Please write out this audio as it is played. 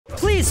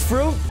Please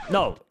fruit.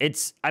 No,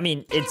 it's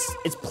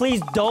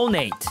please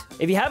donate.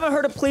 If you haven't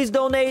heard of please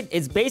donate,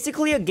 it's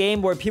basically a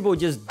game where people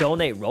just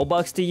donate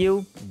Robux to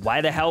you.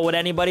 Why the hell would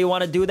anybody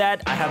want to do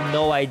that? I have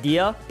no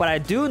idea. But I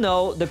do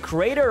know the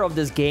creator of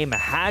this game,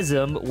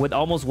 Hasm, with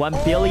almost 1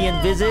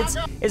 billion visits,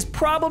 is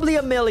probably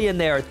a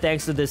millionaire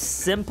thanks to this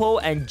simple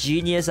and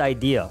genius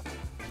idea.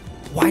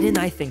 Why didn't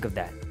I think of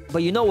that?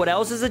 But you know what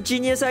else is a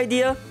genius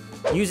idea?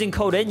 Using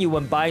code MeEnyu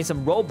when buying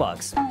some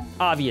Robux.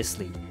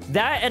 Obviously.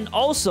 That and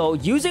also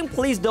using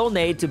please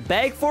donate to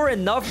beg for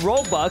enough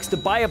Robux to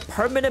buy a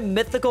permanent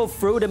mythical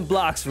fruit in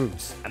Blox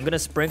Fruits. I'm gonna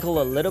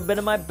sprinkle a little bit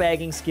of my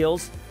begging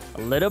skills,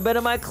 a little bit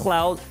of my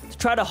clout, to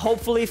try to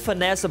hopefully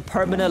finesse a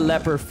permanent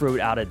leopard fruit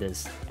out of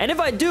this. And if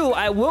I do,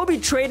 I will be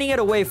trading it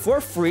away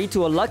for free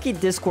to a lucky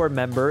Discord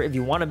member. If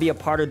you want to be a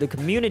part of the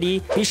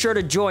community, be sure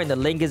to join. The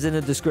link is in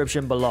the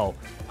description below.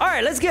 All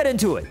right, let's get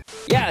into it.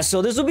 Yeah,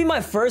 so this will be my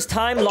first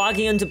time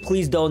logging into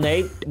please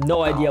donate.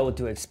 No idea what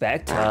to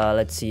expect.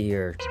 Let's see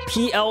here.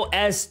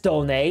 PLS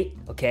donate.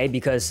 Okay,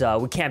 because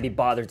we can't be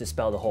bothered to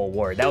spell the whole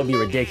word. That would be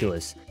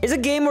ridiculous. It's a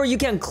game where you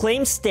can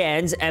claim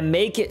stands and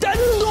make it...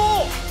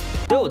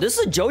 Dude, this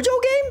is a JoJo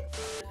game?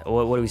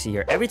 What do we see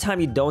here? Every time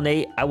you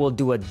donate, I will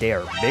do a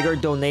dare. Bigger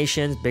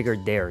donations, bigger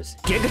dares.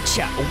 Giga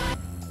chat.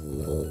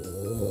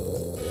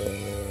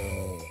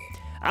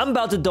 I'm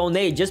about to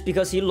donate just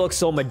because he looks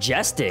so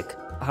majestic.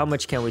 How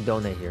much can we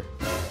donate here?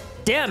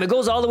 Damn, it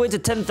goes all the way to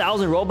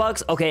 10,000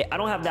 Robux. Okay, I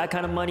don't have that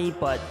kind of money,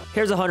 but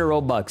here's 100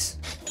 Robux.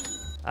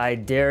 I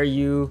dare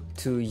you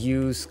to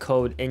use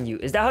code MeEnyu.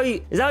 Is that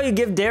how you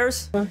give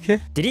dares?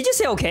 Okay. Did he just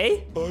say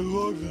okay? I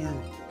love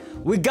you.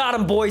 We got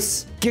him,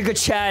 boys. Giga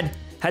Chad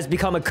has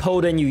become a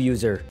code MeEnyu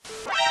user.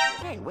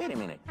 Hey, wait a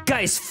minute.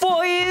 Guys,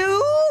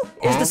 FOYU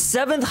is the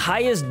 7th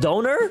highest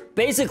donor.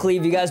 Basically,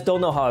 if you guys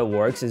don't know how it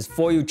works, is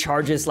FOYU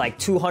charges like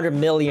 200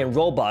 million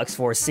Robux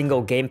for a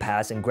single game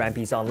pass in Grand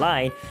Peace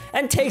Online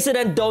and takes it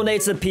and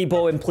donates to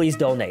people in Please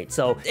Donate.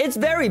 So it's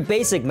very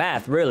basic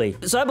math, really.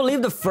 So I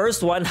believe the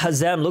first one,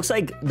 Hazem, looks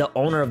like the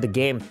owner of the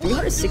game,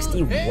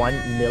 361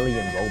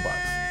 million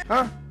Robux.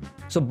 Huh?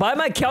 So by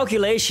my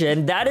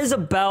calculation, that is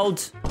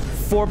about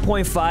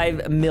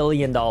 $4.5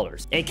 million,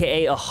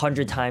 aka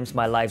 100 times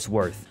my life's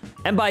worth.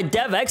 And by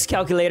DevX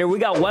calculator, we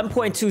got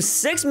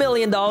 $1.26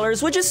 million,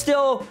 which is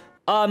still,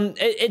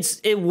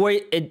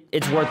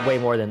 it's worth way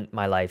more than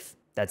my life.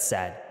 That's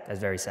sad. That's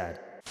very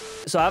sad.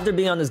 So after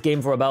being on this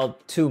game for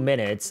about 2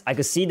 minutes, I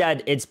could see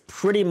that it's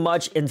pretty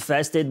much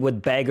infested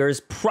with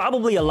beggars,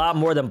 probably a lot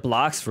more than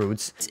Blox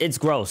Fruits. It's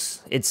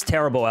gross. It's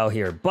terrible out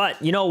here.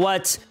 But you know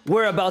what?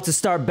 We're about to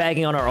start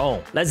begging on our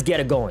own. Let's get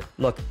it going.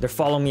 Look, they're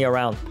following me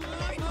around.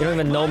 They don't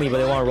even know me, but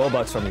they want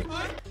Robux from me.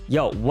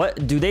 Yo,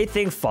 what do they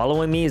think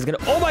following me is gonna...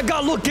 Oh my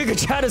god, look, Giga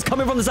Chad is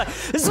coming from the side.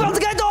 This is about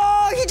to get...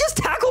 Oh, he just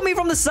tackled me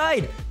from the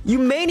side. You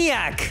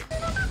maniac.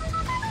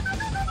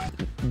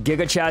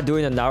 Giga Chad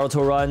doing a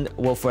Naruto run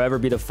will forever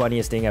be the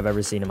funniest thing I've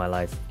ever seen in my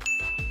life.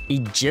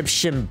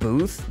 Egyptian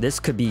booth? This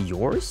could be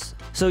yours?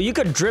 So you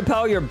could drip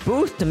out your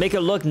booth to make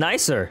it look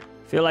nicer.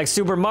 Feel like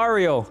Super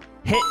Mario.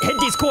 Hit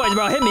these coins,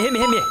 bro. Hit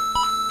me.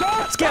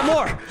 Let's get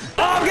more.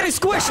 Oh, I'm getting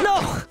squished.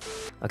 No.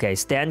 Okay,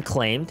 stand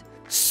claimed.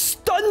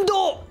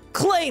 Stundo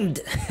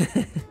claimed.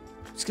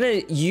 Just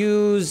gonna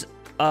use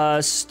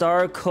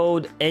star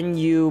code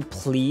MeEnyu,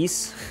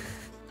 please.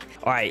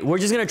 All right, we're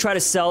just gonna try to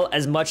sell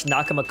as much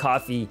Nakama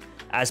coffee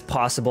as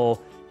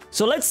possible.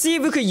 So let's see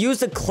if we could use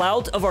the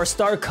clout of our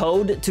star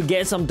code to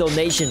get some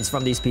donations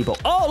from these people.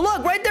 Oh,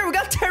 look, right there, we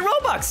got 10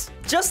 Robux.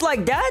 Just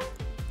like that.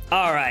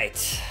 All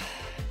right,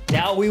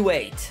 now we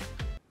wait.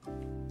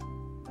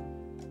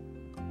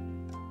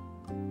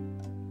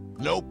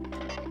 Nope.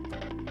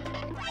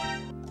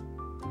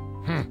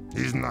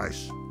 He's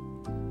nice.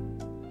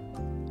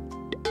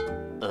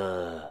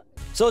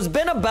 So it's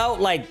been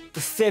about like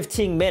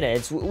 15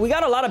 minutes. We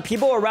got a lot of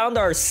people around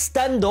our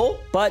stendo,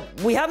 but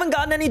we haven't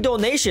gotten any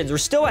donations. We're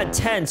still at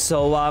 10,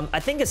 so I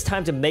think it's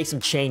time to make some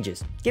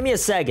changes. Give me a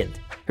second.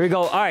 Here we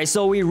go. All right,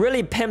 so we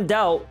really pimped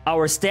out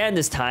our stand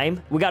this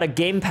time. We got a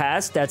game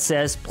pass that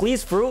says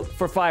please fruit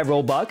for 5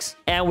 Robux.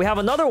 And we have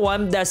another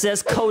one that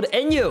says code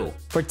MeEnyu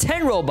for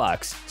 10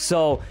 Robux.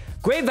 So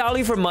great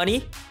value for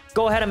money.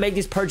 Go ahead and make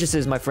these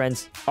purchases, my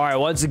friends. All right,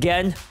 once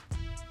again,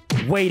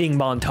 waiting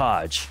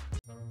montage.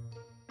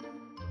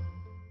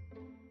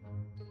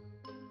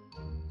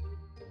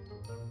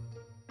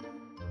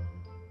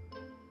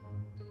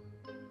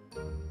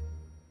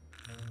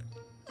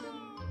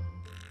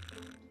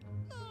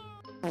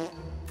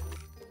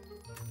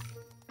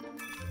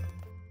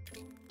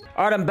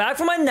 All right, I'm back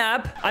from my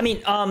nap.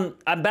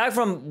 I'm back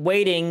from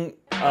waiting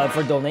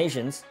for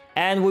donations.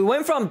 And we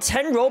went from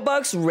 10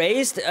 Robux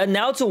raised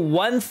now to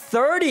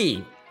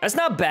 130. That's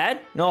not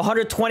bad. You know,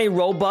 120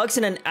 Robux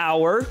in an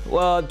hour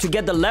to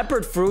get the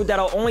leopard fruit.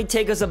 That'll only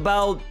take us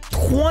about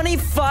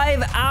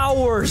 25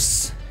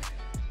 hours.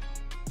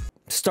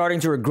 Starting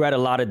to regret a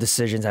lot of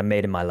decisions I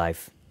made in my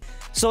life.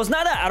 So it's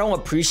not that I don't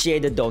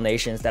appreciate the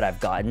donations that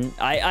I've gotten.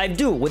 I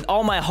do with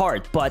all my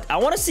heart, but I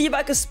want to see if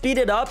I can speed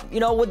it up,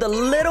 you know, with the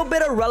little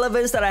bit of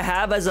relevance that I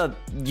have as a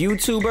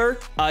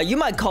YouTuber. You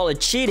might call it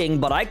cheating,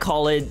 but I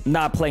call it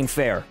not playing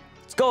fair.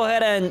 Let's go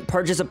ahead and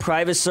purchase a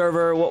private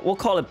server. We'll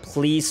call it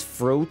Blox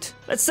Fruit.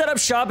 Let's set up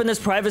shop in this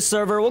private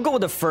server. We'll go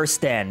with the first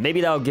stand.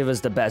 Maybe that'll give us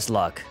the best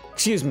luck.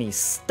 Excuse me,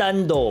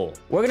 stando.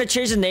 We're gonna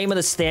change the name of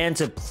the stand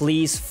to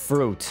Blox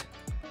Fruit.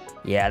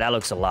 Yeah, that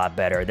looks a lot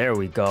better. There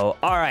we go.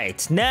 All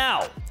right,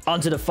 now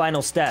on to the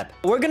final step.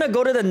 We're gonna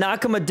go to the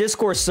Nakama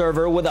Discord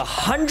server with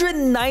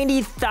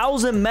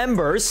 190,000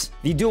 members.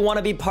 If you do want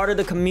to be part of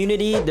the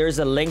community, there's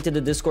a link to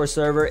the Discord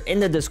server in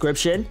the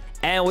description.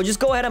 And we'll just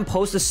go ahead and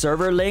post the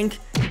server link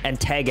and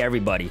tag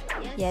everybody.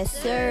 Yes,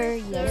 sir.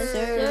 Yes,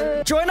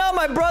 sir. Join on,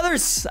 my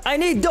brothers. I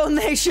need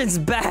donations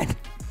bad.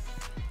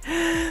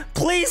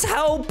 Please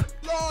help.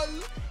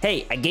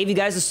 Hey, I gave you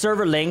guys a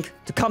server link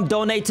to come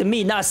donate to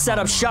me, not set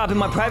up shop in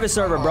my private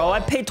server, bro.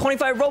 I paid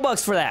 25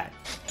 Robux for that.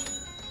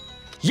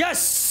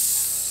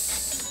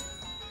 Yes!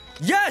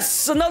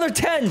 Yes! Another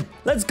 10.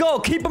 Let's go.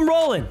 Keep them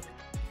rolling.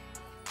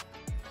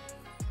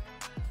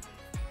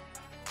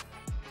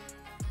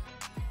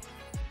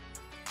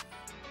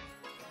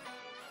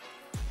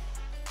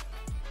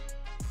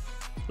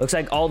 Looks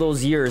like all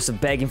those years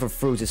of begging for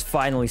fruits is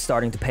finally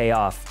starting to pay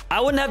off. I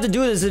wouldn't have to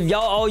do this if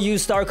y'all all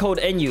use star code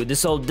MeEnyu.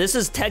 So this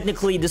is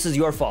technically, this is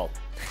your fault.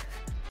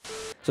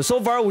 So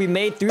far we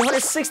made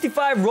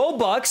 365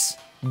 Robux.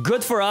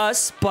 Good for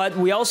us, but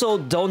we also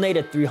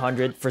donated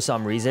 300 for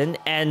some reason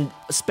and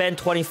spent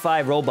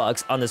 25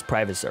 Robux on this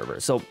private server.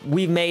 So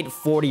we've made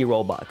 40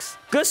 Robux.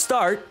 Good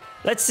start.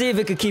 Let's see if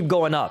it could keep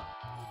going up.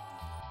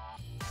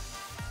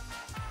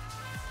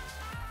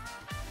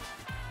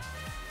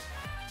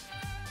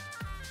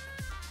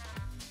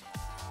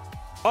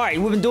 All right,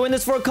 we've been doing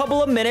this for a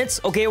couple of minutes.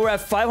 Okay, we're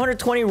at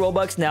 520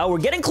 Robux now. We're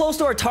getting close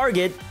to our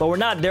target, but we're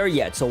not there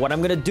yet. So what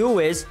I'm gonna do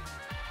is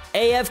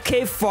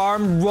AFK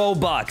farm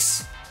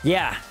Robux.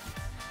 Yeah.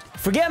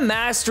 Forget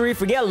mastery,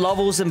 forget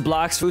levels and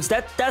Blox Fruits.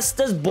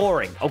 That's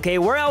boring. Okay,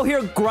 we're out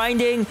here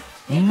grinding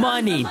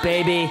money,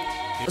 baby.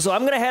 So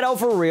I'm gonna head out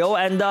for real,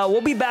 and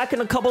we'll be back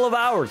in a couple of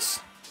hours.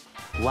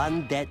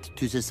 One debt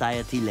to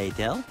society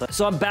later.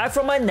 So I'm back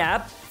from my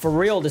nap, for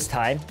real this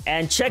time.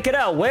 And check it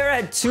out, we're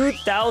at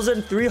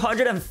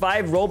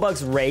 2,305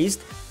 Robux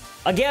raised.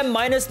 Again,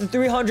 minus the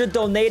 300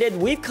 donated,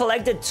 we've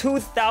collected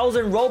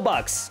 2,000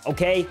 Robux,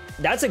 okay?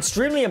 That's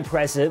extremely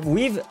impressive.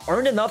 We've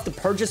earned enough to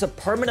purchase a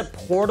permanent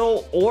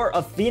portal or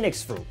a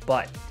phoenix fruit,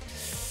 but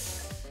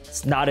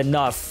it's not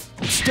enough.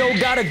 Still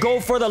gotta go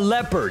for the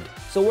leopard.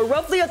 So we're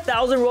roughly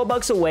 1,000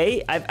 Robux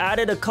away. I've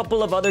added a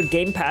couple of other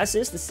game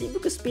passes to see if we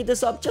can speed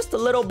this up just a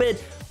little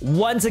bit.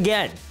 Once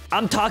again,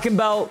 I'm talking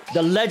about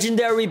the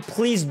legendary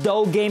Please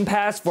Do game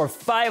pass for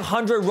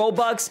 500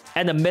 Robux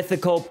and the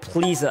mythical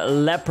Please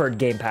Leopard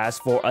game pass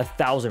for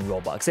 1,000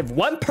 Robux. If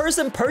one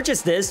person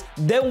purchased this,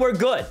 then we're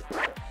good.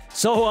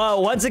 So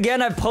once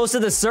again, I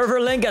posted the server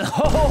link and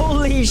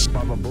holy sh...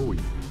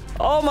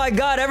 Oh my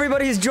god,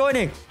 everybody's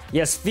joining.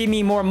 Yes, feed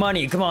me more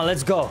money. Come on,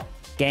 let's go.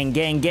 Gang,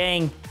 gang,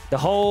 gang. The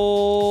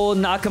whole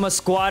Nakama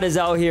squad is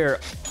out here.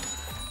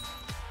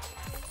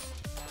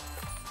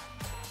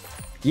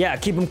 Yeah,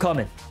 keep them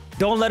coming.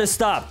 Don't let it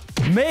stop.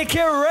 Make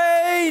it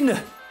rain!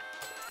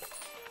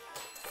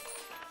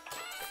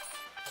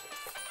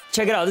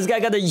 Check it out. This guy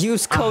got the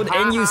use code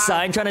MeEnyu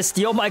sign trying to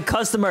steal my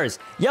customers.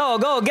 Yo,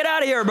 go. Get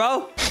out of here,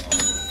 bro.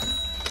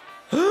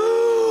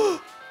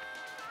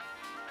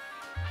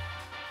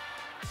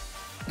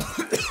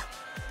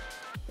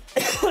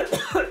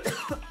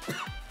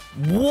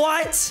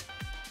 What?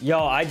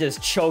 Yo, I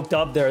just choked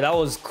up there. That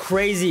was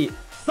crazy.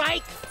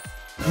 Psych!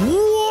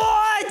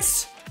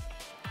 What?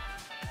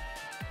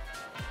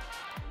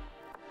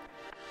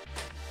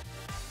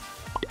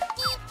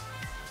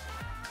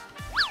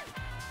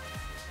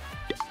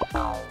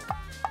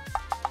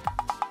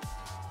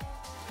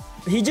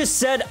 He just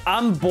said,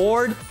 I'm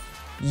bored.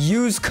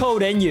 Use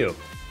code MeEnyu.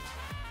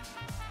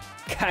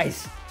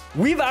 Guys,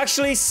 we've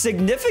actually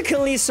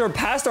significantly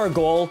surpassed our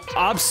goal.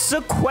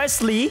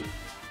 Obsequiously.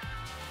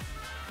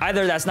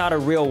 Either that's not a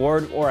real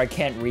word or I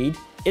can't read.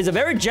 Is a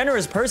very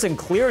generous person,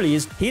 clearly.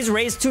 He's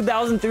raised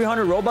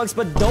 2,300 Robux,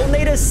 but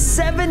donated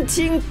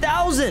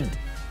 17,000.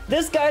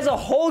 This guy's a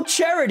whole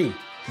charity.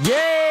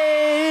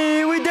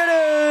 Yay! We did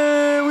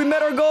it! We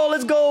met our goal.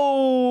 Let's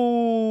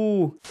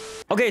go!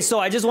 Okay, so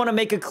I just want to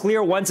make it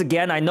clear once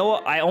again. I know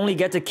I only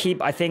get to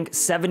keep, I think,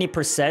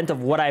 70%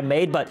 of what I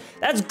made, but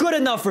that's good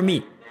enough for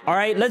me. All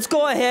right, let's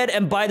go ahead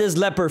and buy this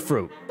leopard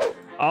fruit.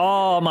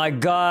 Oh my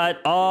god.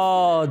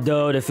 Oh,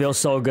 dude, it feels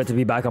so good to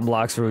be back on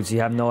Blox Fruits.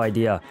 You have no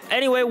idea.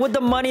 Anyway, with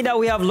the money that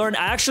we have learned,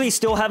 I actually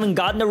still haven't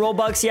gotten the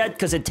Robux yet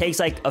because it takes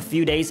like a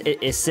few days.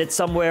 It sits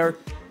somewhere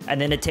and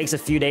then it takes a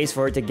few days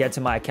for it to get to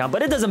my account,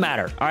 but it doesn't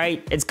matter. All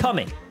right, it's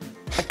coming.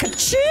 A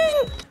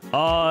ka-ching!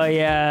 Oh,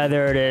 yeah,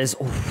 there it is.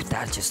 Ooh,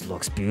 that just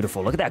looks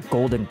beautiful. Look at that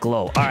golden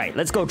glow. All right,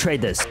 let's go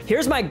trade this.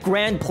 Here's my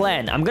grand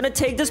plan. I'm gonna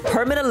take this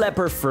permanent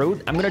leopard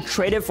fruit. I'm gonna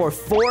trade it for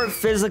 4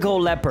 physical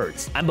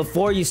leopards. And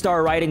before you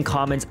start writing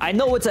comments, I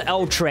know it's an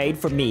L trade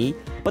for me,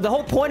 but the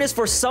whole point is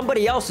for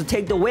somebody else to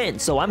take the win,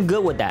 so I'm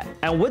good with that.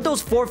 And with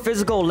those 4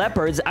 physical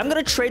leopards, I'm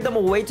gonna trade them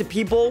away to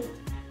people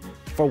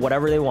for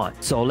whatever they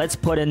want. So let's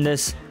put in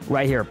this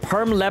right here.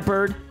 Perm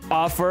leopard,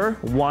 offer,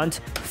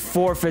 want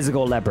 4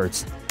 physical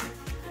leopards.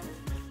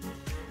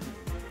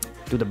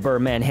 Do the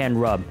Birdman hand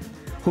rub.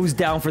 Who's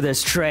down for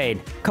this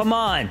trade? Come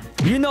on.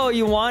 You know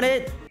you want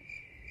it.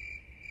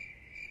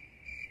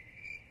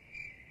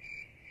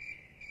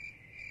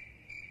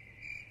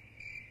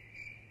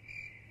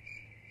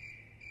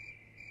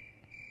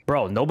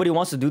 Bro, nobody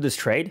wants to do this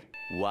trade?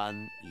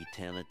 1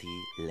 eternity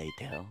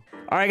later.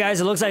 All right, guys,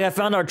 it looks like I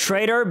found our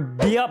trader.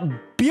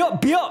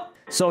 Biup.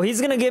 So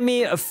he's gonna give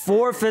me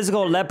 4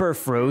 physical leopard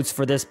fruits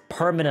for this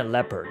permanent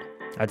leopard.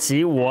 Let's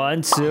see,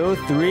 1, 2,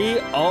 3.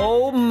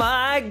 Oh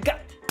my god.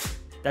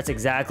 That's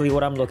exactly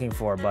what I'm looking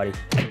for, buddy.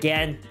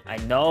 Again, I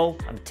know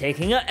I'm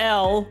taking a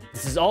L.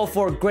 This is all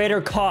for greater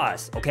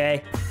cause,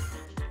 okay?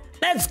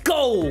 Let's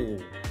go!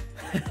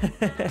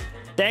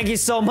 Thank you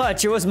so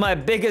much. It was my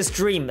biggest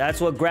dream.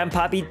 That's what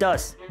Grandpappy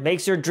does.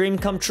 Makes your dream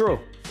come true.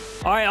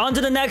 All right, on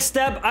to the next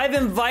step. I've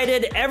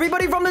invited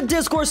everybody from the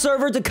Discord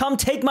server to come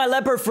take my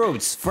leopard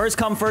fruits. First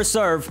come, first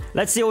serve.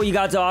 Let's see what you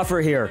got to offer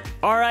here.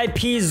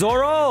 R.I.P.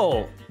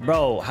 Zoro.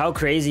 Bro, how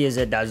crazy is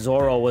it that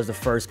Zoro was the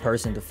first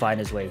person to find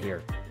his way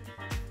here?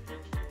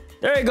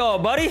 There you go,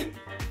 buddy.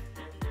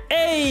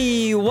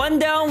 Hey, 1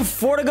 down,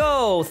 4 to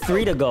go.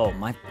 3 to go.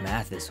 My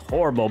math is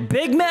horrible.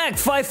 Big Mac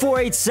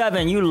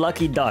 5487, you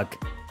lucky duck.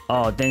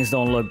 Oh, things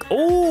don't look...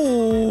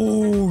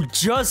 Oh,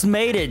 just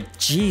made it.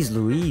 Jeez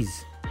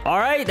Louise. All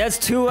right, that's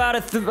 2 out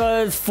of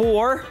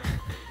 4.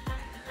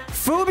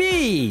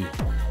 Fubi.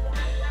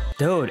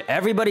 Dude,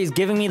 everybody's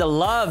giving me the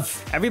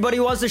love. Everybody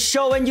wants to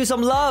show you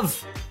some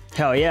love.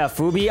 Hell yeah,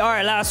 Fubi. All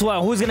right, last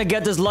one. Who's gonna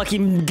get this lucky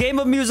game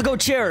of musical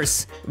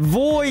chairs?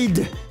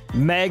 Void.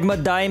 Magma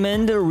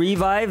Diamond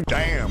Revive.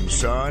 Damn,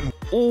 son.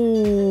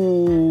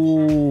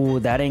 Ooh,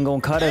 that ain't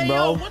gonna cut it, bro.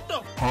 Yo, what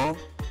the? Huh?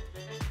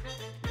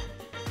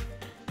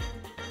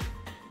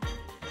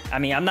 I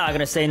mean, I'm not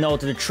gonna say no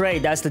to the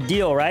trade. That's the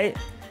deal, right?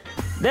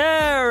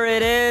 There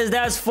it is.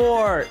 That's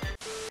 4.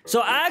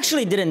 So I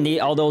actually didn't need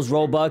all those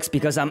Robux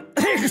because I'm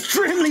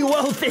extremely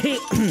wealthy.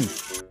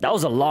 That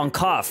was a long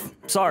cough.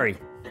 Sorry.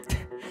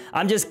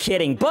 I'm just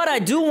kidding, but I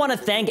do want to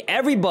thank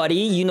everybody,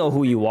 you know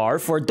who you are,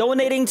 for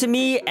donating to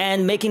me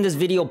and making this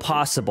video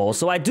possible.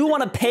 So I do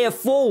want to pay it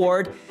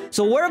forward.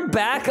 So we're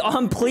back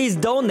on Please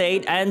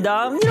Donate, and you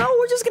know,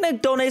 we're just gonna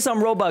donate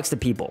some Robux to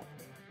people.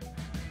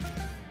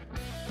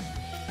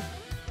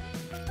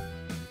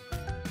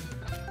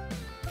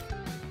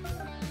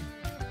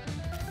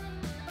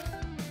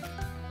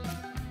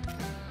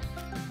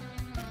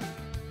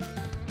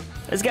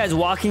 This guy's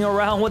walking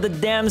around with a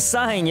damn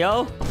sign,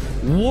 yo.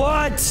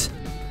 What?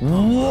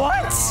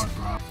 What?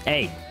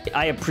 Hey,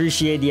 I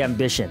appreciate the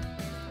ambition,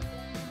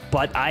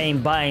 but I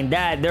ain't buying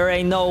that. There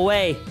ain't no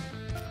way.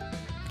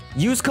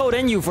 Use code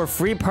MeEnyu for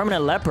free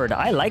permanent leopard.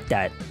 I like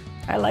that.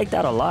 I like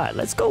that a lot.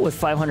 Let's go with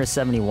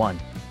 571.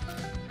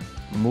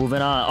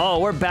 Moving on. Oh,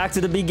 we're back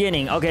to the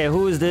beginning. Okay,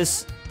 who is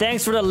this?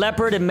 Thanks for the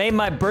leopard. It made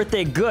my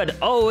birthday good.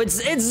 Oh,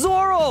 it's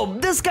Zoro.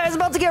 This guy's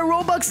about to get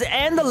Robux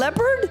and the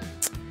leopard?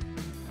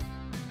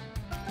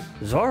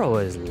 Zoro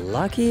is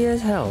lucky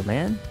as hell,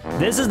 man.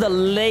 This is the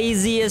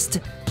laziest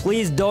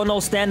please don't know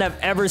stand I've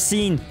ever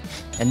seen.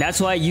 And that's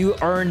why you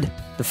earned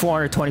the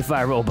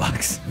 425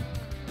 Robux.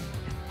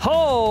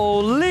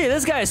 Holy,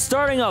 this guy is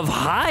starting off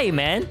high,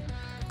 man.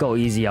 Go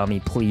easy on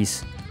me,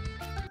 please.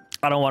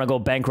 I don't want to go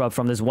bankrupt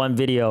from this one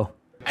video.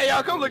 Hey,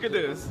 y'all, come look at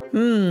this.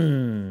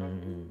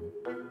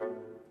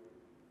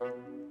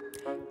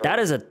 That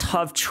is a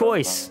tough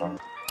choice.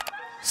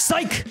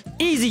 Psych!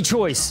 Easy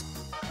choice.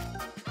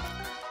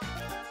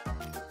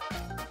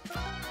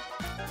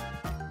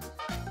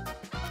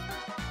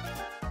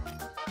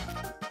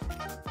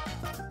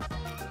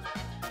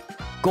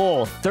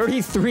 Goal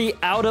 33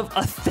 out of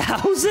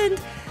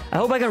 1,000. I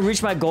hope I can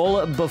reach my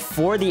goal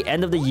before the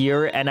end of the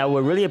year, and I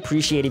would really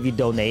appreciate if you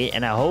donate,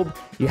 and I hope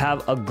you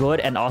have a good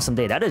and awesome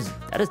day. That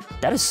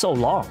is so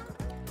long.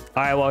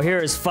 All right, well, here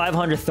is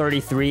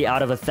 533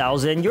 out of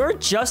 1,000. You're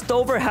just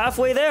over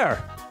halfway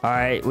there. All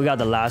right, we got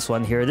the last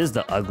one here. This is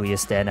the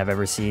ugliest stand I've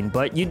ever seen,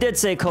 but you did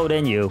say code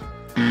MeEnyu.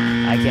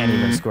 I can't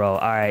even scroll.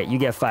 All right, you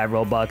get 5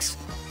 Robux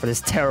for this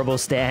terrible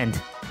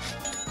stand.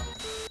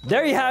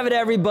 There you have it,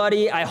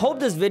 everybody. I hope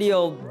this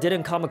video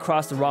didn't come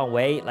across the wrong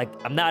way. Like,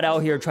 I'm not out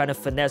here trying to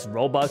finesse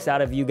Robux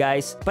out of you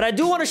guys. But I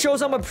do want to show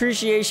some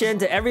appreciation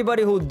to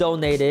everybody who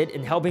donated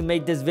in helping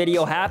make this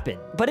video happen.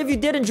 But if you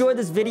did enjoy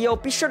this video,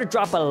 be sure to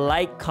drop a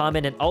like,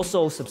 comment, and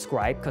also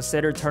subscribe.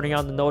 Consider turning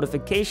on the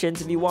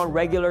notifications if you want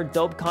regular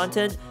dope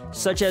content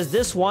such as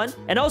this one.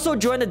 And also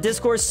join the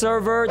Discord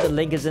server. The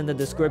link is in the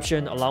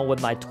description, along with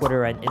my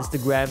Twitter and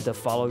Instagram to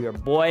follow your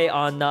boy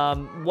on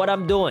what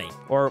I'm doing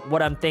or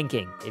what I'm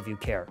thinking, if you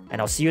care. there.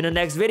 And I'll see you in the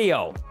next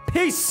video.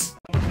 Peace!